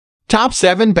Top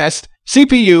 7 Best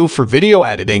CPU for Video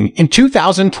Editing in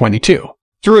 2022.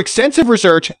 Through extensive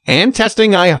research and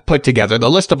testing, I have put together the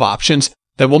list of options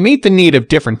that will meet the need of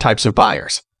different types of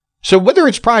buyers. So whether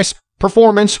it's price,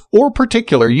 performance, or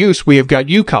particular use, we have got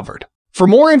you covered. For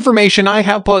more information, I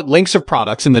have put links of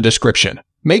products in the description.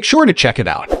 Make sure to check it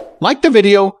out. Like the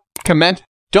video, comment,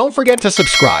 don't forget to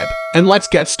subscribe, and let's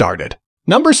get started.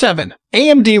 Number 7.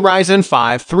 AMD Ryzen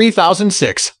 5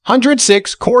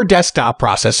 3606 Core Desktop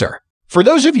Processor. For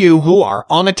those of you who are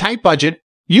on a tight budget,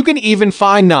 you can even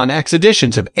find non-X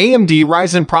editions of AMD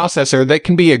Ryzen processor that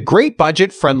can be a great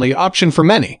budget-friendly option for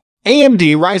many.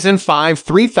 AMD Ryzen 5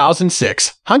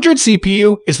 3600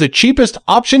 CPU is the cheapest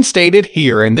option stated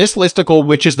here in this listicle,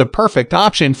 which is the perfect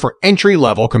option for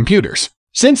entry-level computers.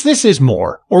 Since this is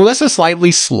more or less a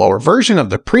slightly slower version of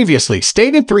the previously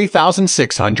stated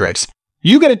 3600s,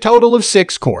 you get a total of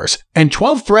 6 cores and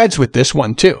 12 threads with this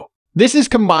one too. This is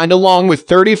combined along with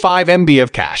 35 MB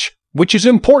of cache, which is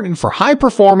important for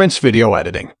high-performance video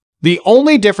editing. The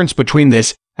only difference between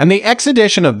this and the X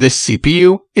edition of this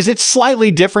CPU is its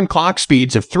slightly different clock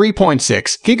speeds of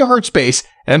 3.6 GHz base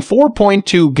and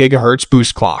 4.2 GHz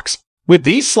boost clocks. With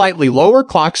these slightly lower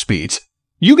clock speeds,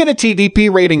 you get a TDP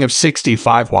rating of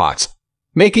 65 watts,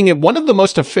 making it one of the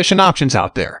most efficient options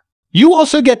out there. You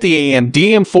also get the AMD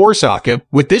M4 socket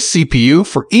with this CPU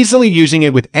for easily using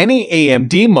it with any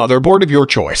AMD motherboard of your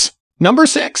choice. Number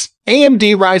 6.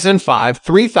 AMD Ryzen 5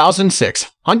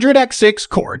 3600X6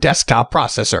 Core Desktop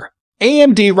Processor.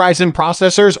 AMD Ryzen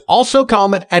processors also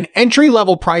come at an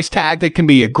entry-level price tag that can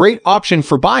be a great option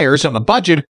for buyers on a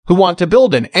budget who want to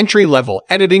build an entry-level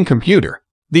editing computer.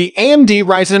 The AMD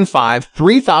Ryzen 5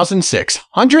 3600X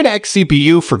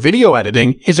CPU for video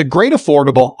editing is a great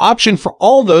affordable option for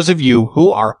all those of you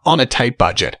who are on a tight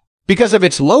budget. Because of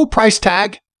its low price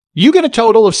tag, you get a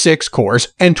total of 6 cores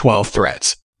and 12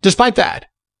 threads. Despite that,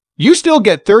 you still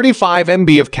get 35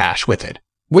 MB of cache with it,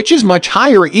 which is much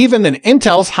higher even than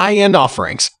Intel's high-end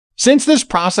offerings. Since this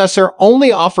processor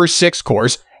only offers 6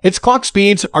 cores, its clock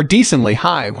speeds are decently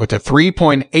high with a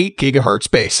 3.8 GHz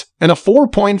base and a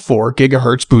 4.4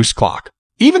 GHz boost clock.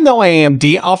 Even though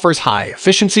AMD offers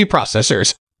high-efficiency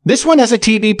processors, this one has a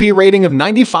TDP rating of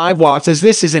 95 watts as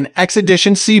this is an X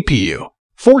edition CPU.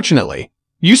 Fortunately,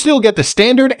 you still get the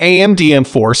standard AMD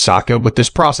M4 socket with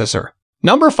this processor.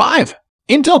 Number 5.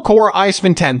 Intel Core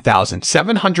i7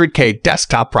 10700K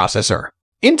Desktop Processor.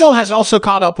 Intel has also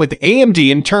caught up with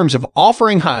AMD in terms of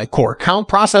offering high core count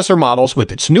processor models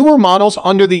with its newer models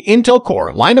under the Intel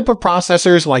Core lineup of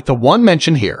processors like the one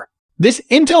mentioned here. This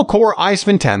Intel Core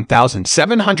i7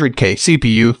 10700K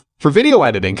CPU for video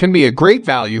editing can be a great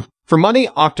value for money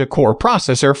octa-core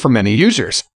processor for many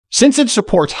users, since it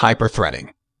supports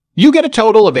hyper-threading. You get a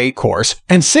total of 8 cores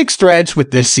and 6 threads with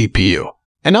this CPU.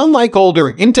 And unlike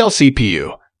older Intel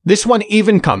CPU, this one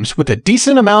even comes with a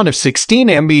decent amount of 16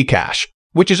 MB cache,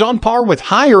 which is on par with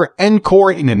higher-end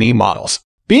Core i9 models.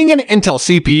 Being an Intel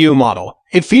CPU model,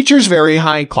 it features very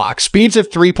high clock speeds of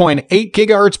 3.8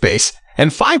 GHz base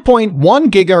and 5.1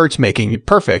 GHz, making it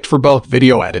perfect for both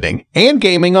video editing and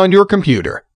gaming on your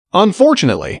computer.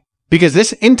 Unfortunately, because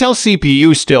this Intel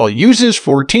CPU still uses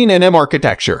 14nm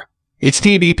architecture, its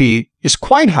TDP is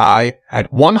quite high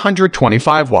at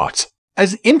 125 watts.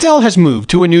 As Intel has moved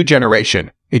to a new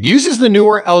generation, it uses the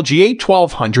newer LGA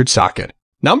 1200 socket.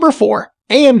 Number 4.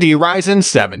 AMD Ryzen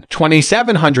 7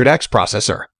 2700X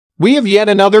Processor. We have yet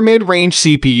another mid-range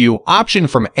CPU option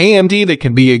from AMD that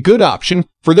can be a good option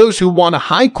for those who want a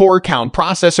high core count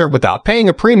processor without paying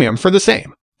a premium for the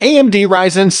same. AMD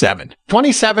Ryzen 7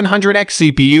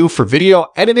 2700X CPU for video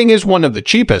editing is one of the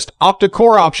cheapest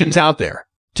octa-core options out there.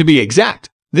 To be exact,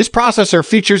 this processor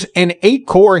features an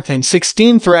 8-core and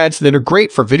 16 threads that are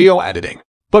great for video editing.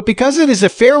 But because it is a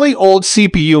fairly old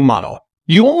CPU model,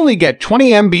 you only get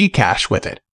 20 MB cache with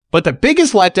it. But the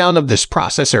biggest letdown of this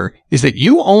processor is that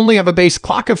you only have a base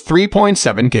clock of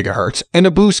 3.7 GHz and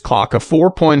a boost clock of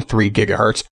 4.3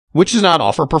 GHz, which does not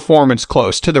offer performance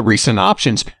close to the recent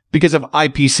options because of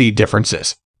IPC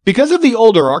differences. Because of the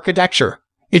older architecture,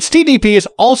 its TDP is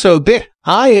also a bit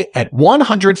high at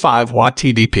 105 watt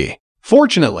TDP.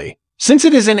 Fortunately, since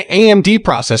it is an AMD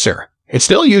processor, it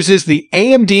still uses the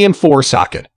AMD M4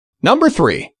 socket. Number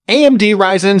 3. AMD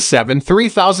Ryzen 7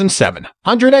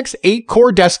 3700X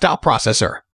 8-core Desktop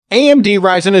Processor. AMD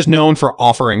Ryzen is known for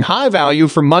offering high value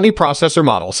for money processor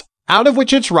models, out of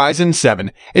which its Ryzen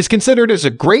 7 is considered as a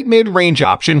great mid-range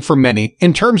option for many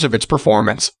in terms of its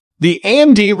performance. The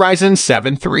AMD Ryzen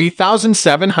 7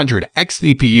 3700X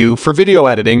CPU for video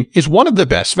editing is one of the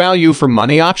best value for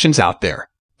money options out there,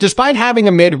 despite having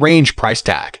a mid-range price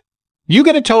tag. You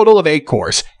get a total of 8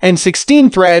 cores and 16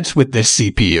 threads with this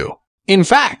CPU. In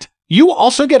fact, You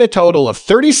also get a total of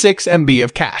 36 MB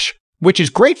of cache, which is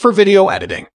great for video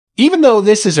editing. Even though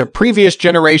this is a previous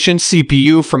generation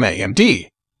CPU from AMD,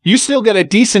 you still get a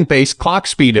decent base clock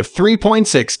speed of 3.6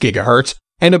 GHz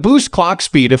and a boost clock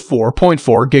speed of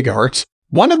 4.4 GHz.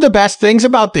 One of the best things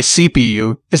about this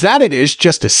CPU is that it is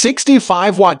just a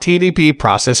 65-watt TDP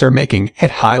processor, making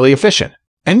it highly efficient.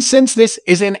 And since this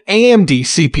is an AMD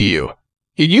CPU,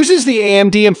 it uses the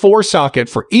AMD M4 socket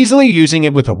for easily using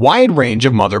it with a wide range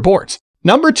of motherboards.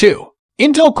 Number 2.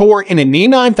 Intel Core in an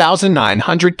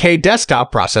i9-9900K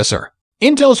desktop processor.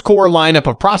 Intel's Core lineup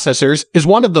of processors is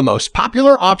one of the most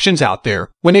popular options out there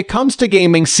when it comes to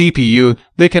gaming CPU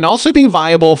that can also be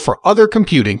viable for other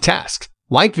computing tasks,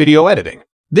 like video editing.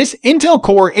 This Intel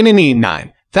Core in an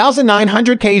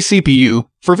i9-9900K CPU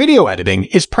for video editing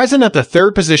is present at the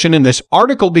 3rd position in this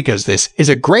article because this is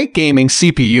a great gaming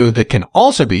CPU that can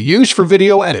also be used for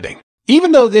video editing.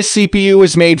 Even though this CPU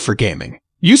is made for gaming,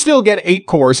 you still get 8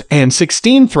 cores and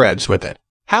 16 threads with it.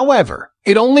 However,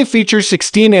 it only features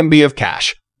 16 MB of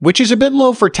cache, which is a bit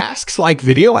low for tasks like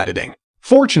video editing.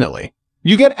 Fortunately,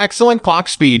 you get excellent clock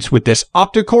speeds with this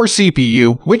octa-core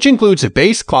CPU, which includes a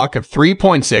base clock of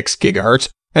 3.6 GHz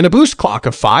and a boost clock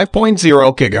of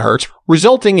 5.0 GHz,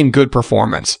 resulting in good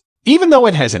performance. Even though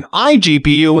it has an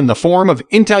iGPU in the form of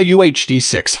Intel UHD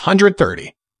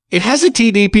 630, it has a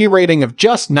TDP rating of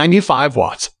just 95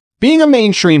 watts. Being a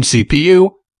mainstream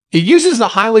CPU, it uses the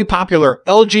highly popular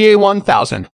LGA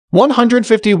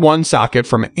 1151 socket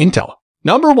from Intel.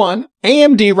 Number 1.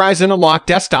 AMD RYZEN Unlock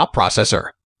Desktop Processor.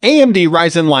 AMD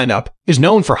RYZEN lineup is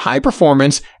known for high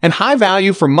performance and high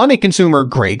value for money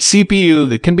consumer-grade CPU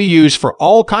that can be used for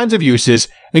all kinds of uses,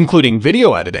 including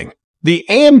video editing. The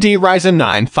AMD RYZEN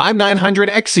 9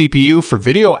 5900X CPU for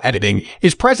video editing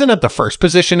is present at the 1st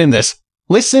position in this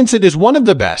list since it is one of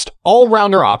the best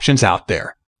all-rounder options out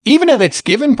there. Even at its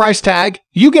given price tag,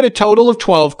 you get a total of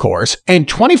 12 cores and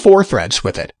 24 threads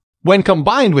with it. When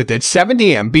combined with its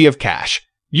 70 MB of cache,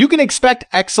 you can expect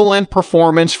excellent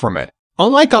performance from it.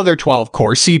 Unlike other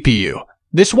 12-core CPU,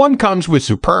 this one comes with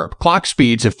superb clock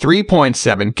speeds of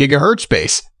 3.7 GHz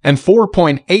base and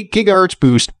 4.8 GHz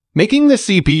boost, making the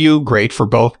CPU great for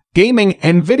both gaming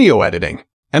and video editing.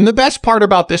 And the best part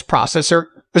about this processor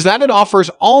is that it offers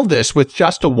all this with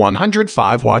just a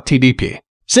 105-watt TDP.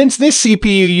 Since this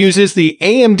CPU uses the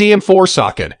AMD M4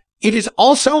 socket, it is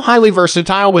also highly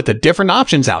versatile with the different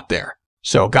options out there.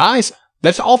 So guys,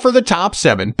 that's all for the top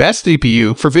 7 best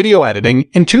CPU for video editing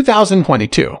in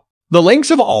 2022. The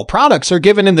links of all products are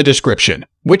given in the description,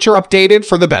 which are updated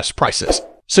for the best prices.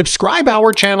 Subscribe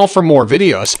our channel for more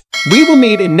videos. We will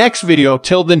meet in next video.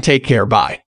 Till then, take care. Bye.